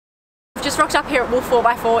Just rocked up here at Wolf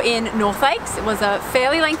 4x4 in North Lakes. It was a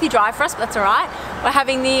fairly lengthy drive for us, but that's alright. We're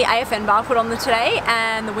having the AFN bar put on today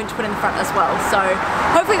and the winch put in the front as well. So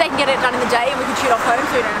hopefully they can get it done in the day and we can shoot off home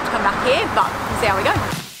so we don't have to come back here, but we'll see how we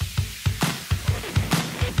go.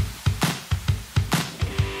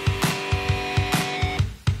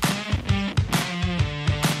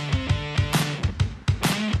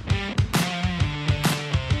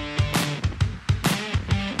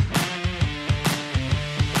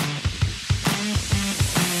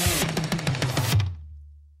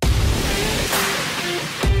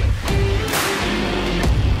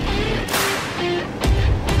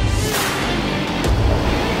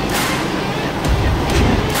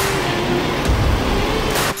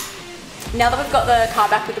 Now that we've got the car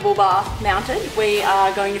back with the bull bar mounted, we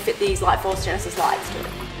are going to fit these Lightforce Genesis lights to it.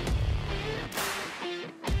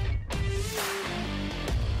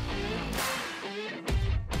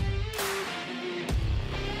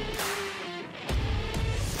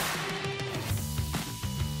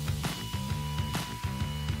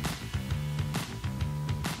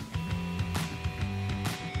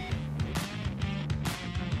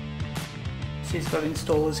 She's got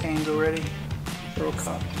installer's hands already. They're all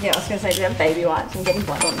cut. Yeah, I was going to say, do you have baby wipes? I'm getting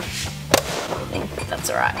blood on them. I think that's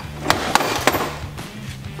alright.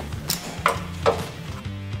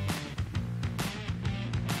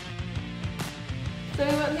 So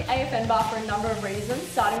we went with the AFN bar for a number of reasons,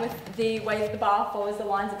 starting with the way that the bar follows the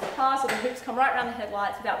lines of the car, so the hoops come right around the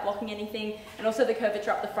headlights without blocking anything, and also the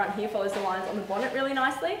curvature up the front here follows the lines on the bonnet really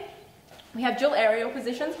nicely. We have dual aerial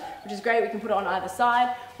positions, which is great, we can put it on either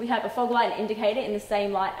side. We have a fog light and indicator in the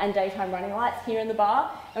same light and daytime running lights here in the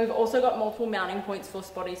bar, and we've also got multiple mounting points for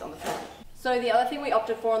spotties on the front. So the other thing we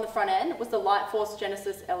opted for on the front end was the Lightforce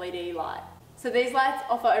Genesis LED light. So these lights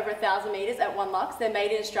offer over 1,000 meters at 1 lux. They're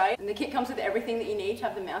made in Australia, and the kit comes with everything that you need to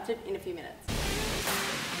have them mounted in a few minutes.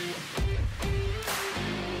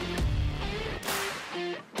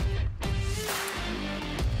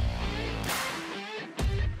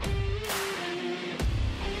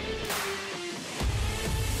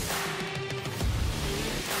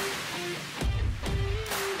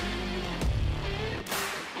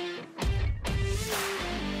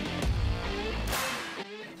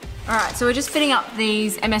 Alright, so we're just fitting up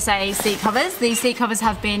these MSA seat covers. These seat covers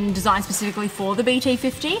have been designed specifically for the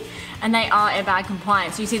BT50 and they are airbag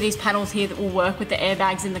compliant. So you see these panels here that will work with the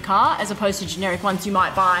airbags in the car as opposed to generic ones you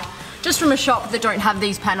might buy just from a shop that don't have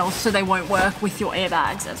these panels, so they won't work with your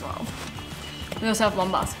airbags as well. We also have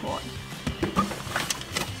lumbar support.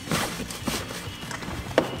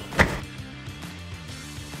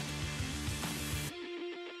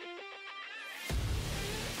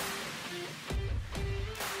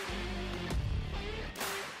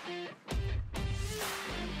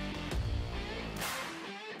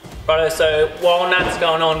 Righto, so while that's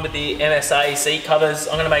going on with the MSA seat covers,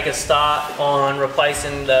 I'm going to make a start on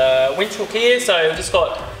replacing the winch hook here. So we've just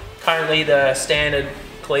got currently the standard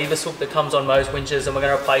clevis hook that comes on most winches, and we're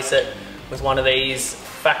going to replace it with one of these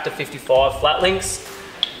Factor 55 flat links.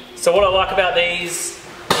 So what I like about these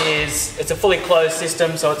is it's a fully closed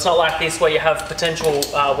system, so it's not like this where you have potential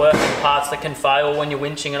working parts that can fail when you're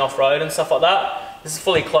winching and off-road and stuff like that. This is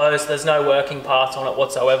fully closed, there's no working parts on it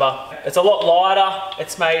whatsoever. It's a lot lighter,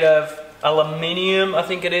 it's made of aluminium, I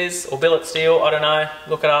think it is, or billet steel, I don't know,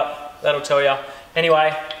 look it up, that'll tell you.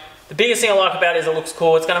 Anyway, the biggest thing I like about it is it looks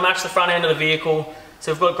cool. It's going to match the front end of the vehicle,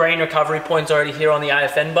 so we've got green recovery points already here on the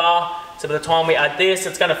AFN bar. So by the time we add this,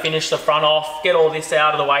 it's going to finish the front off, get all this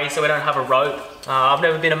out of the way so we don't have a rope. I've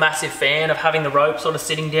never been a massive fan of having the rope sort of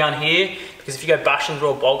sitting down here, because if you go bashing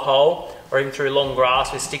through a bog hole, or even through long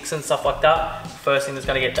grass with sticks and stuff like that, the first thing that's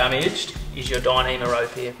going to get damaged is your Dyneema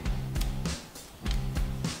rope here.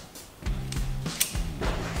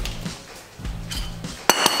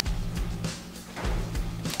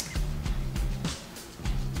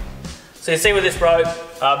 So you see with this rope,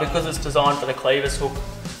 because it's designed for the clevis hook,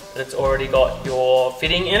 that it's already got your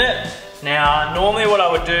fitting in it. Now, normally what I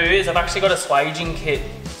would do is I've actually got a swaging kit,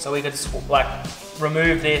 so we could like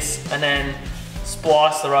remove this and then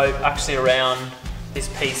splice the rope actually around this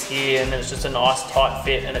piece here, and then it's just a nice tight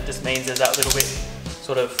fit, and it just means there's that little bit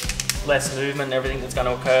sort of less movement and everything that's going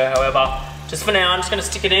to occur. However, just for now I'm just going to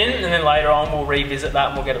stick it in, and then later on we'll revisit that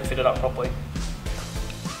and we'll get it fitted up properly.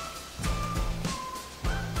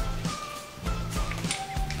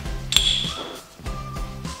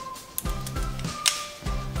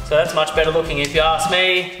 So that's much better looking if you ask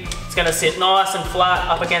me. It's going to sit nice and flat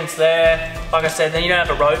up against there. Like I said, then you don't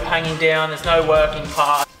have a rope hanging down, there's no working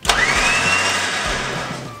part.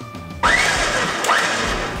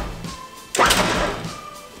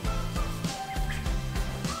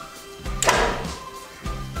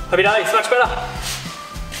 Happy days, much better.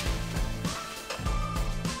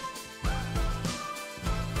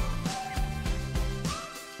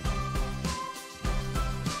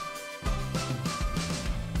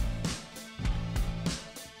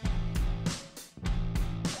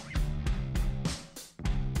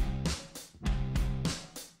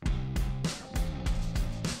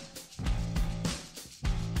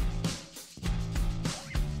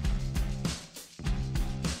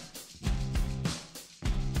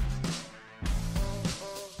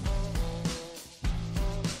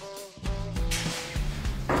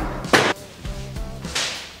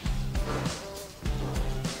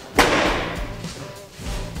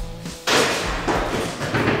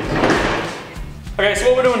 Okay,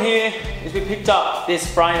 so what we're doing here is we picked up this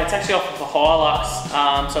frame. It's actually off of a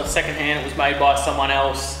Hilux, so it's second hand. It was made by someone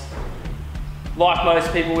else. Like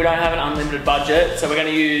most people, we don't have an unlimited budget, so we're going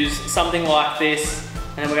to use something like this,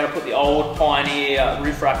 and then we're going to put the old Pioneer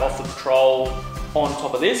roof rack off the Patrol on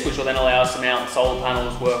top of this, which will then allow us to mount solar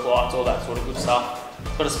panels, work lights, all that sort of good stuff.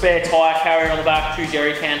 Got a spare tyre carrier on the back, 2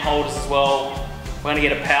 jerry can holders as well. We're going to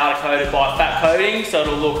get a powder coated by fat coating, so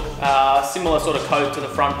it'll look similar sort of coat to the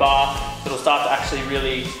front bar. It'll start to actually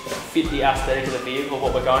really fit the aesthetic of the vehicle,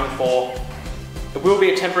 what we're going for. It will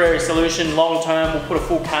be a temporary solution. Long term, we'll put a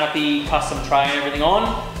full canopy, custom tray and everything on.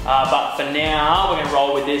 But for now, we're going to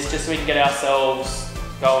roll with this just so we can get ourselves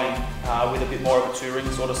going with a bit more of a touring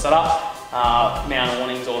sort of setup. Mount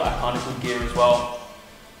awnings, all that kind of good gear as well.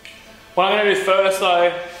 What I'm going to do first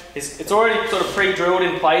though, is it's already sort of pre-drilled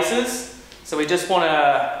in places. So we just want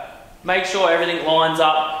to make sure everything lines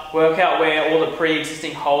up, work out where all the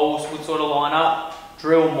pre-existing holes would sort of line up,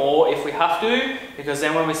 drill more if we have to, because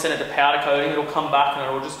then when we send it to powder coating, it'll come back and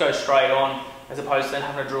it'll just go straight on, as opposed to then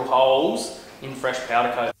having to drill holes in fresh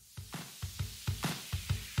powder coat.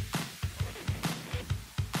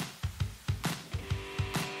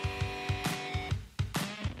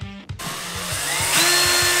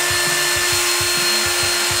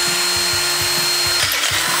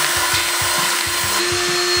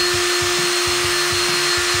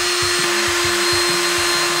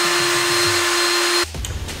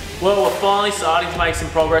 Well, we're finally starting to make some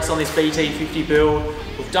progress on this BT50 build.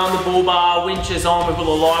 We've done the bull bar, winches on, we've got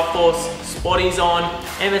the Lightforce, spotties on,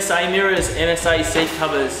 MSA mirrors, MSA seat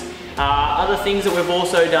covers. Other things that we've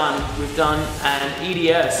also done, we've done an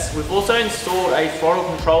EDS. We've also installed a throttle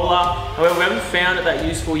controller. However, we haven't found it that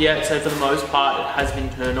useful yet, so for the most part it has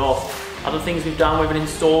been turned off. Other things we've done, we've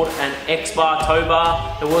installed an X-bar tow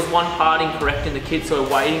bar. There was one part incorrect in the kit, so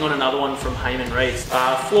we're waiting on another one from Heyman Reese.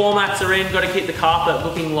 Floor mats are in, got to keep the carpet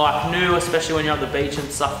looking like new, especially when you're at the beach and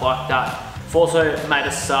stuff like that. We've also made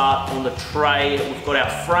a start on the tray. We've got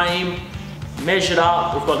our frame measured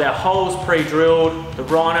up, we've got our holes pre-drilled, the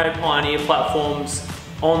Rhino Pioneer platforms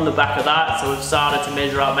on the back of that, so we've started to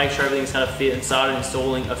measure up, make sure everything's going to fit, and started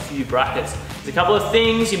installing a few brackets. There's a couple of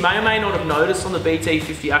things you may or may not have noticed on the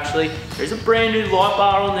BT50 actually. There's a brand new light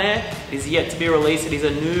bar on there. It is yet to be released. It is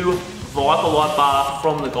a new Viper light bar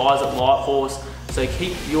from the guys at Lightforce. So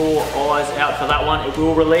keep your eyes out for that one. It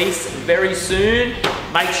will release very soon.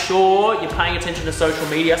 Make sure you're paying attention to social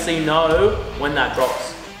media so you know when that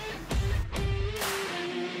drops.